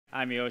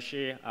I'm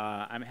Yoshi.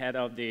 I'm head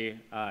of the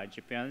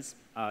Japan's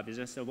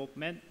business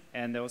development,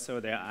 and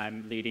also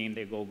I'm leading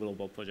the Go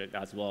Global project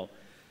as well.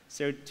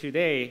 So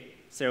today,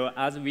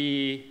 as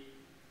we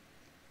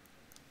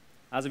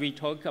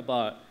talk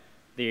about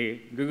the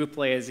Google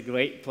Play is a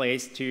great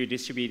place to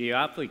distribute your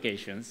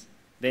applications,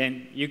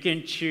 then you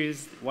can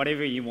choose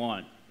whatever you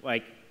want,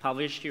 like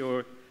publish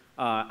your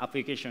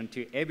application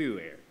to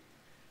everywhere.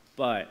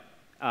 But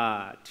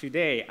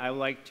today, I would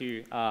like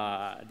to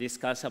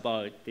discuss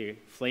about the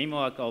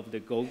framework of the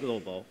Go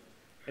Global.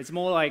 It's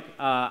more like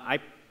I'm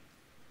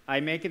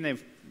making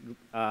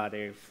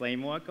the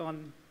framework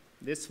on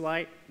this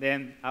slide.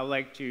 Then I would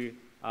like to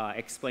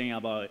explain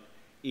about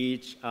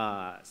each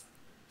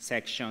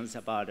sections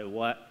about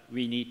what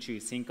we need to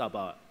think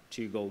about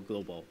to go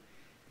global.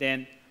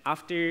 Then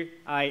after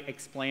I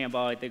explain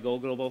about the Go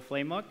Global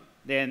framework,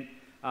 then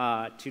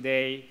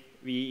today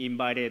we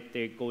invited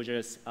the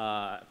gorgeous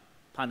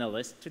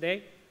panelists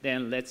today.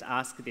 Then let's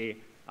ask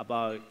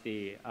about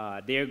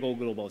their Go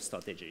Global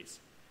strategies.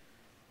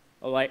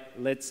 All right,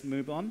 let's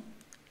move on.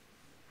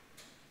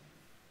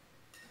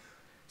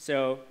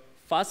 So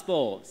first of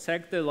all,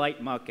 select the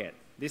right market.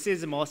 This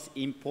is the most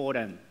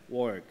important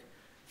work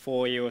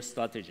for your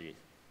strategy.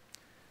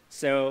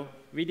 So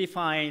we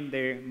define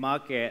the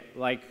market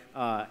like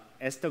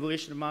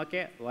established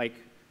market, like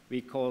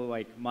we call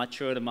like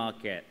matured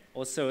market.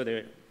 Also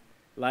the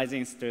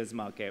rising stars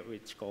market,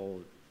 which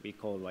we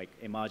call like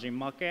emerging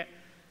market.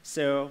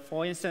 So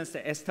for instance,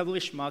 the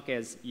established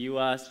markets,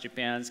 US,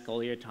 Japan,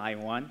 Korea,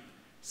 Taiwan.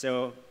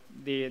 So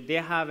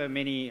they have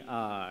many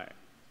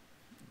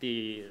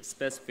the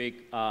specific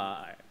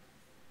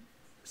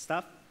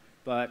stuff,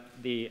 but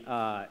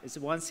it's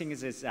one thing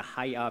is a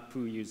high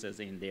ARPU users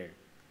in there.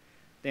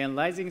 Then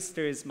rising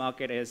stars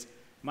market is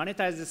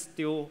monetizes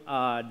still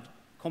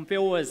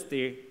compared with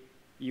the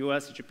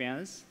US,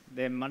 Japan's.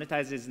 The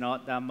monetize is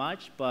not that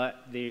much,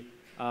 but the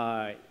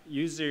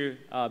user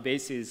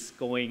base is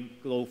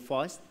grow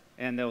fast,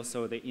 and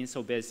also the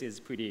install base is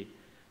pretty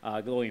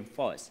growing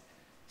fast.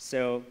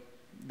 So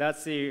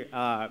that's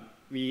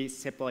we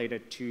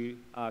separated two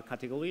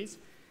categories,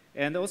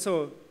 and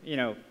also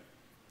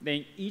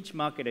then each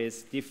market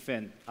is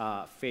different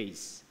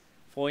phase.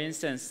 For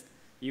instance,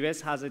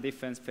 US has a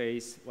different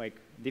phase, like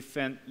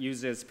different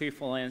users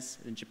preference.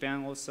 In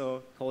Japan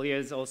also, Korea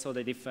is also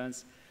the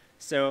difference.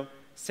 So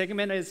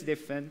segment is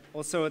different.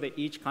 Also,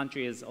 each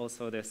country is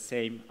also the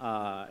same,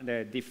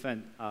 the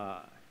different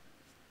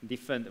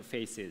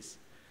phases.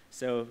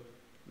 So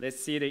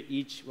let's see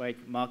each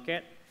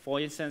market.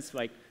 For instance,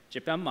 like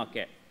Japan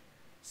market.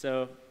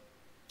 So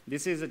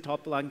this is the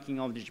top ranking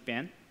of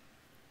Japan.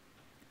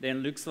 Then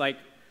looks like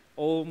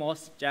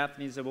almost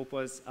Japanese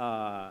developers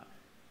are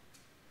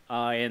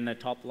in the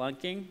top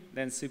ranking.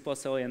 Then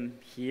Supercell in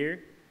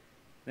here.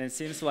 Then it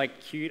seems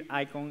like cute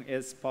icon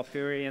is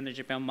popular in the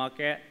Japan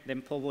market.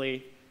 Then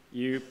probably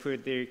you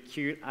put the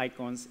cute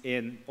icons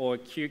in or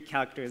cute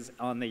characters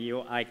on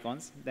your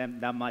icons.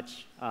 Then that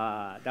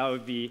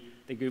would be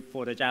the good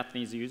for the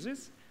Japanese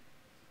users.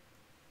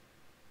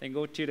 Then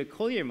go to the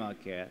Korean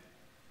market.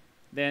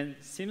 Then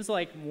seems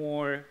like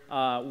more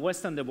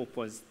Western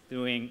developers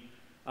doing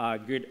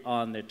good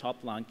on the top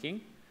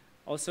ranking.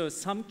 Also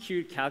some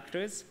cute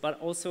characters, but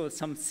also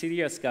some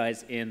serious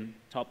guys in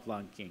top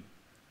ranking.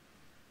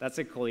 That's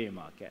a Korean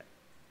market.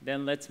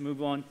 Then let's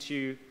move on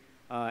to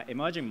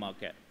emerging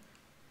market.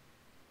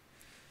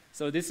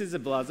 So this is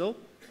Brazil.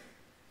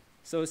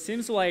 So it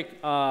seems like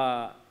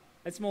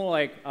it's more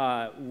like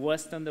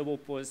Western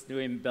developers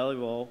doing very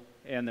well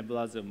in the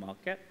Brazil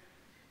market.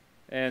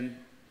 And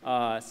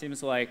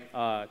seems like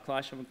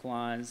Clash of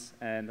Clans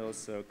and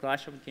also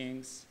Clash of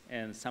Kings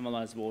and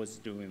Samurai's Wars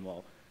doing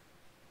well.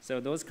 So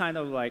those kind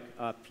of like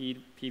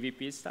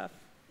PvP stuff.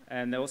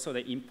 And also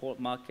the import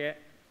market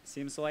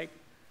seems like.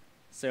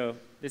 So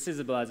this is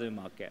the Brazil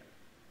market.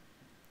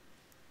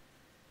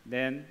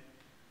 Then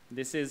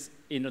this is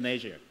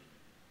Indonesia.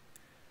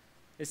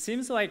 It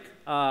seems like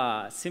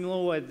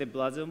similar with the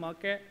Brazil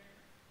market,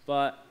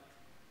 but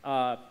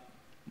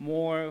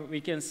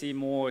we can see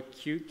more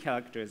cute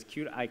characters,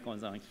 cute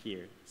icons on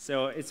here.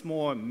 So it's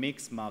more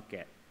mixed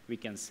market, we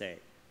can say.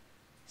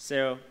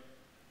 So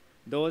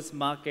those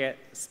market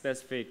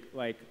specific,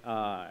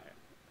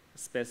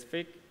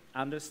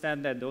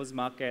 understand that those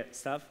market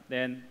stuff,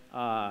 then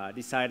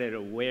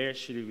decided where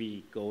should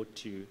we go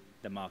to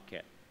the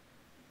market.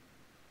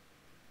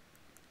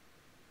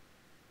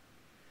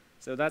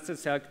 So that's a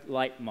select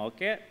right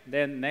market.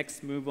 Then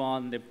next move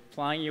on, the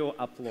plan your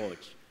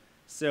approach.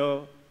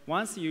 So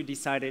once you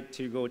decided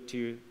to go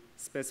to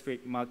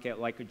specific market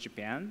like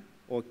Japan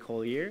or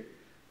Korea,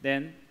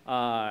 then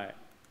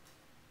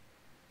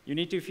you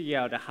need to figure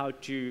out how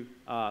to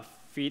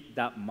fit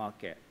that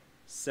market.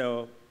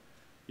 So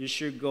you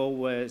should go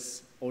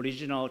with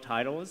original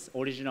titles,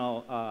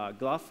 original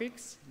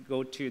graphics,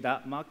 go to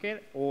that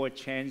market, or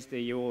change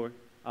your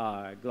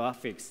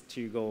graphics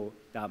to go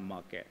that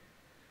market.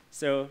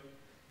 So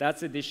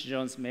that's the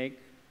decisions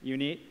you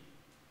need.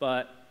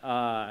 But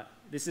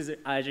this is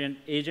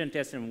Asian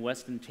taste and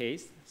Western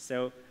taste.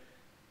 So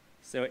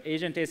So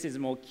Asian taste is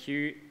more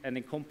cute and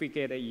then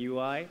complicated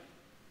UI,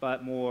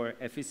 but more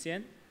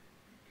efficient.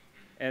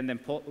 And then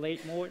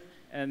portrait mode.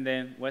 And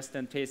then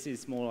Western taste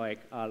is more like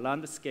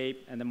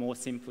landscape and the more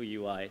simple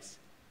UIs.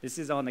 This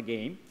is on the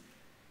game.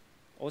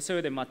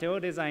 Also, the material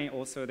design,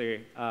 also the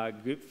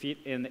good fit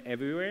in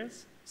everywhere.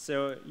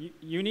 So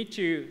you need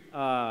to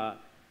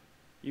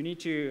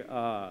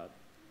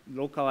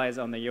localize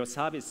on your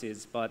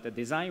services, but the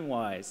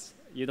design-wise,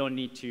 you don't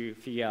need to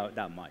figure out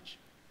that much.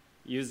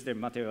 Use the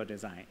material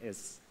design.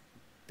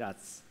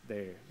 That's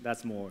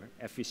more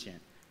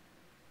efficient.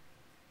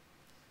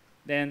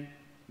 Then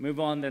move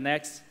on the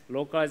next,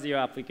 localize your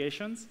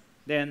applications.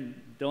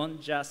 Then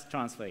don't just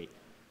translate.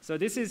 So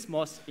this is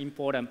most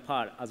important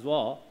part as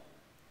well.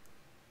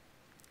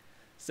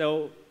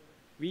 So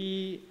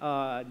we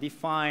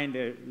define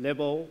the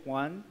level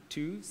 1,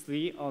 2,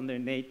 3 on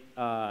the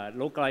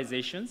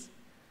localizations.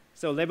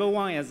 So level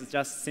 1 is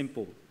just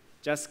simple.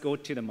 Just go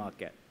to the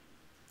market.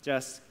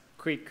 Just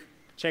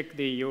check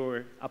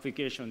your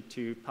application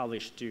to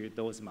publish to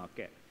those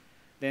markets.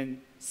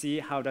 Then see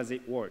how does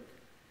it work.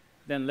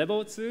 Then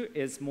level 2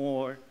 is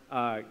more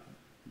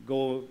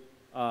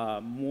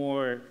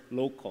more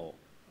local.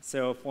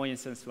 So for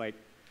instance, like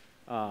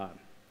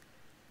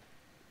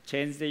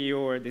change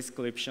your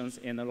descriptions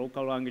in the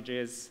local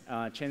languages,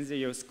 change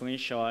your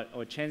screenshot,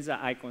 or change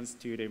the icons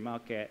to the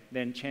market,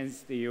 then change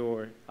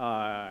your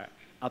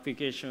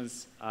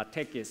application's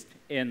text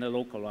in the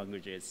local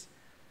languages.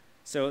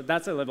 So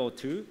that's a level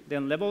 2.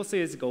 Then level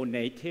 3 is go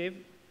native,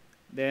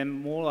 then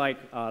more like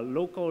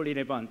local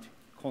relevant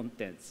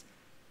contents.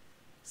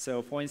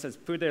 So for instance,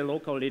 put the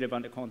local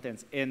relevant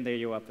contents in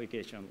your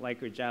application, like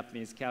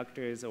Japanese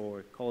characters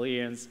or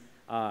Koreans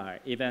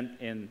event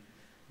in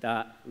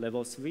that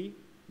level 3.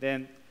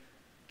 Then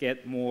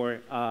get more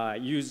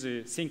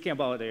users thinking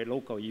about their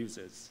local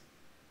users.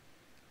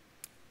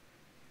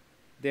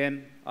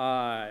 Then,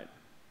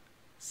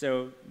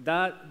 so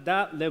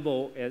that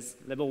level is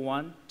level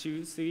 1,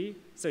 2, 3.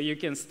 So you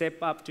can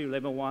step up to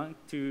level 1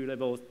 to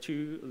level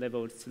 2,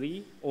 level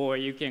 3, or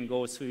you can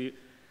go through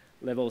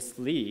level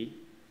 3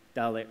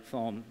 direct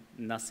from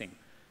nothing.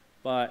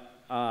 But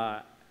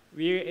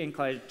we're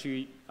encouraged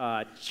to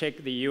check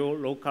your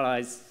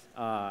localized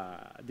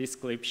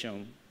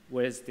description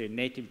with the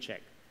native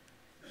check.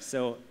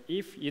 So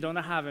if you don't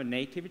have a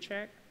native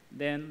check,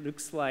 then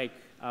looks like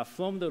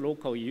from the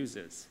local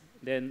users,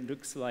 then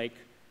looks like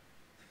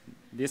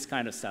this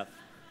kind of stuff.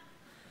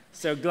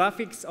 So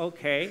graphics,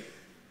 okay,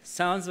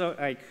 sounds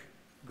like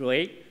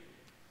great,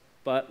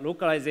 but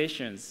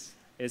localizations,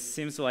 it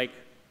seems like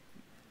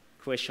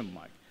question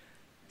mark.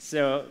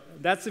 So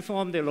that's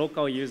from the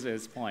local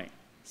user's point.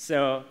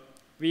 So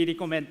we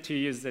recommend to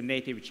use the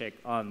native check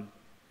on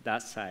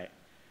that side.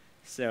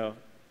 So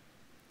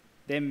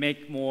they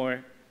make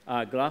more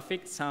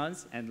graphic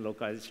sounds, and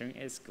localization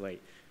is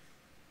great.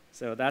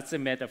 So that's a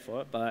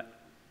metaphor, but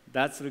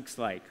that looks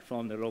like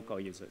from the local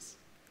users.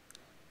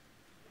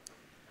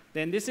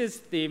 Then this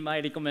is my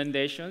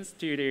recommendations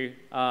to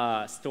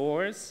the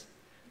stores.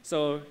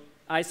 So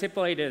I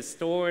separated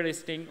store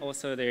listing,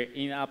 also the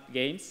in-app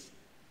games.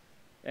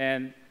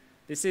 And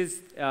this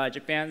is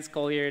Japan's,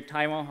 Korea,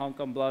 Taiwan, Hong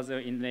Kong, Brazil,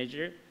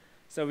 Indonesia.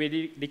 So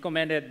we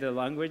recommended the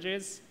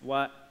languages,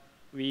 what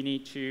we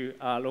need to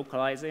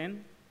localize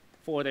in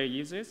for the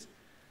users.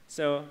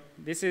 So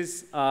this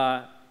is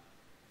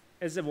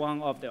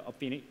one of the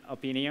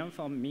opinion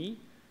from me,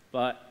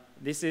 but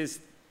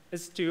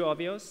it's too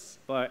obvious,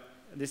 but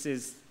this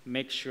is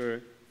make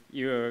sure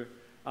you're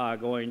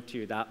going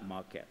to that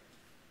market.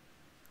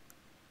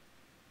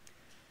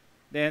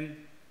 Then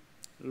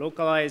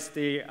localize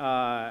the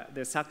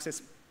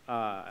success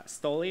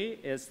story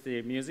is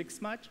the music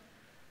smudge.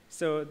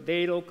 So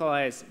they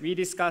localize, we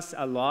discussed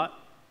a lot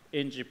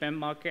in Japan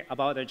market,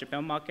 about the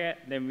Japan market,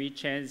 then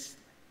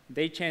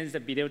they changed the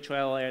video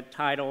trailer,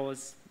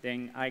 titles,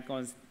 then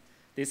icons,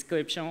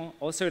 description,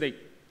 also the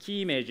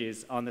key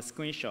images on the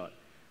screenshot.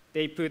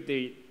 They put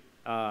the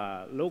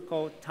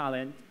local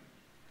talent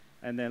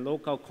and then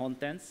local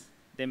contents,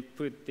 then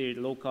put the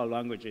local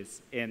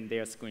languages in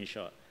their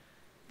screenshot.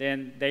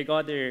 Then they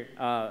got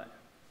a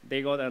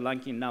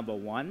ranking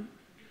 #1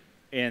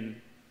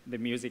 in the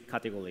music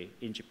category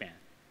in Japan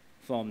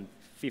from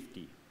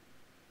 50.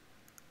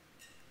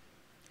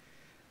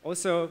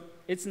 Also,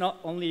 it's not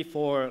only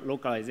for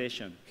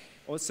localization.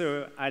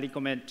 Also, I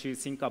recommend to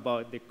think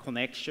about the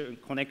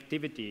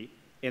connectivity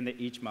in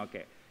each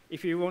market.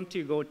 If you want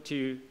to go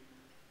to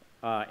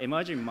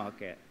emerging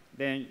market,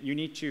 then you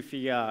need to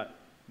figure out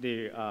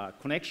the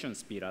connection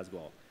speed as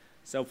well.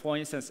 So for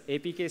instance,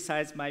 APK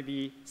size might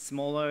be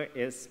smaller,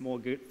 is more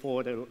good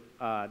for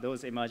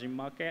those emerging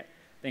market.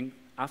 Then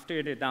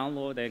after the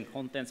download, then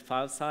contents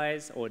file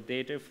size or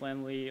data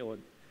friendly,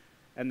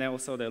 and then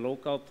also the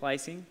local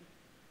pricing,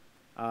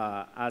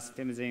 as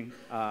Timothy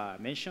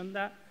mentioned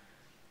that.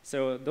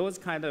 So those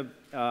kind of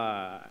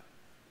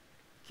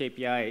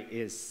KPI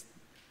is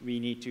we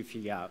need to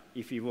figure out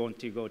if you want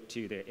to go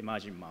to the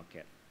emerging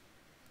market.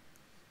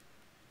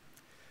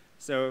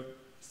 So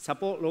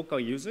support local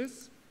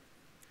users.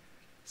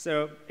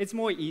 So it's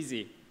more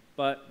easy.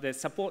 but they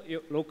support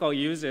local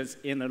users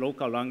in the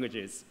local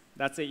languages.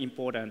 That's an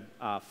important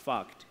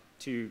fact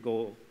to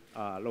go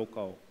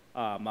local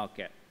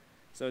market.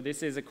 So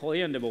this is a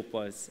Korean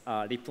developers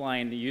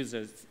replying to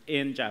users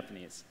in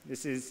Japanese.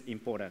 This is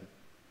important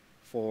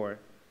for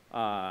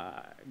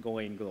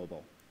going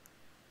global.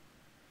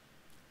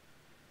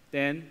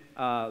 Then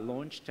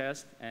launch,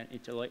 test, and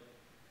iterate.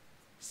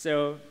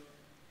 So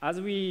as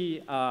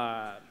we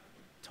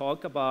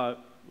talk about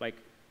like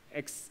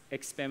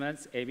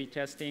experiments, A/B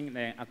testing,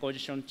 the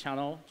acquisition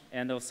channel,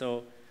 and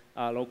also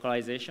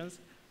localizations,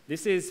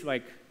 this is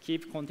like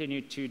keep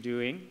continue to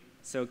doing.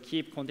 So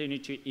keep continue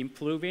to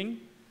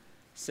improving.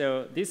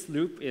 So this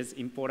loop is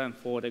important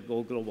for the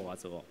go global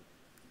as well.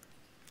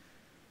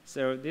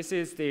 So this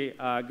is the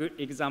good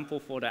example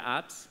for the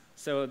apps.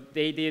 So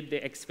they did the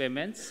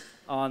experiments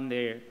on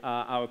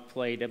our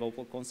Play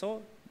developer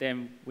console.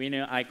 Then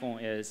winner icon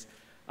is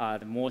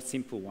the more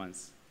simple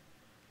ones.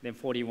 Then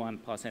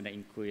 41%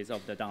 increase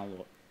of the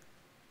download.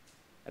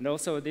 And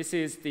also this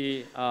is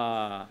the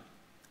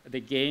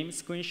game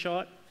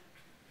screenshot.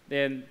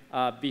 Then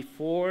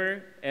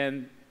before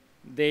and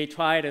they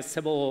tried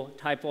several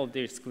type of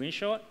the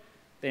screenshot,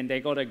 then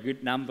they got a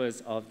good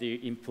numbers of the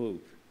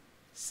improve.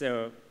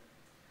 So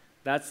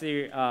that's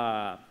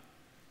the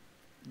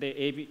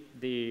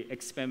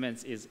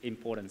experiments is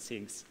important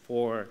things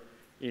for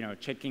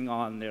checking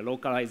on the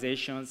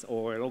localizations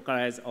or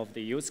localize of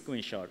the use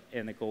screenshot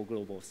and the go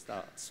global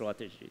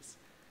strategies.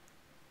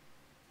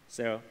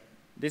 So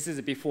this is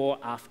before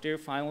after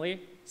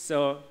finally.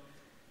 So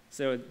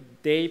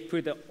they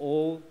put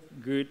all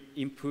good,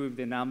 improve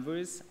the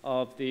numbers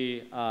of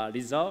the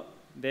result.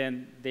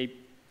 Then they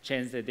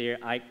changed their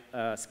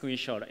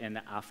screenshot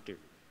and after.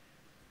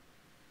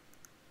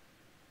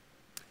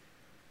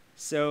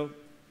 So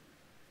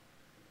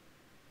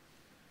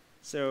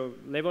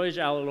leverage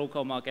our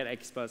local market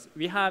experts.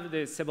 We have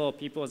several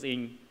people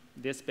in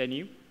this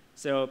venue.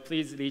 So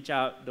please reach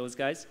out those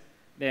guys.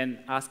 Then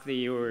ask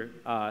your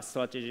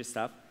strategy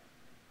stuff.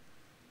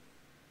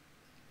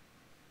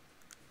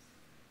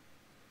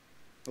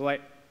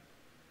 Right.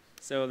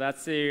 So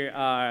that's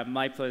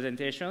my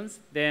presentations.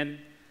 Then